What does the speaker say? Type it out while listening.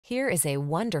Here is a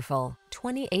wonderful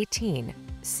 2018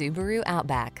 Subaru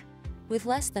Outback. With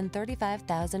less than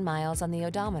 35,000 miles on the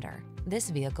odometer, this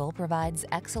vehicle provides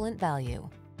excellent value.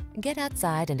 Get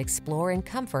outside and explore in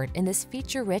comfort in this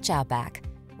feature-rich Outback.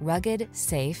 Rugged,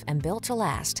 safe, and built to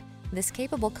last, this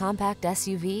capable compact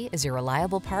SUV is your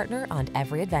reliable partner on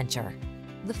every adventure.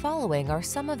 The following are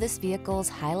some of this vehicle's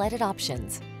highlighted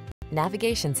options: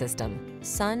 navigation system,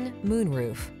 sun,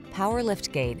 moonroof, power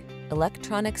liftgate,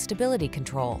 electronic stability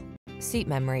control, seat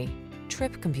memory,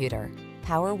 trip computer,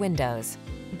 power windows,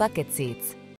 bucket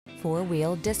seats,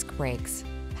 four-wheel disc brakes,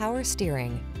 power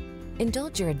steering.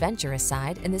 Indulge your adventurous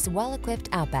side in this well-equipped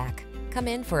Outback. Come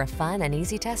in for a fun and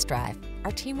easy test drive.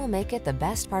 Our team will make it the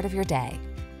best part of your day.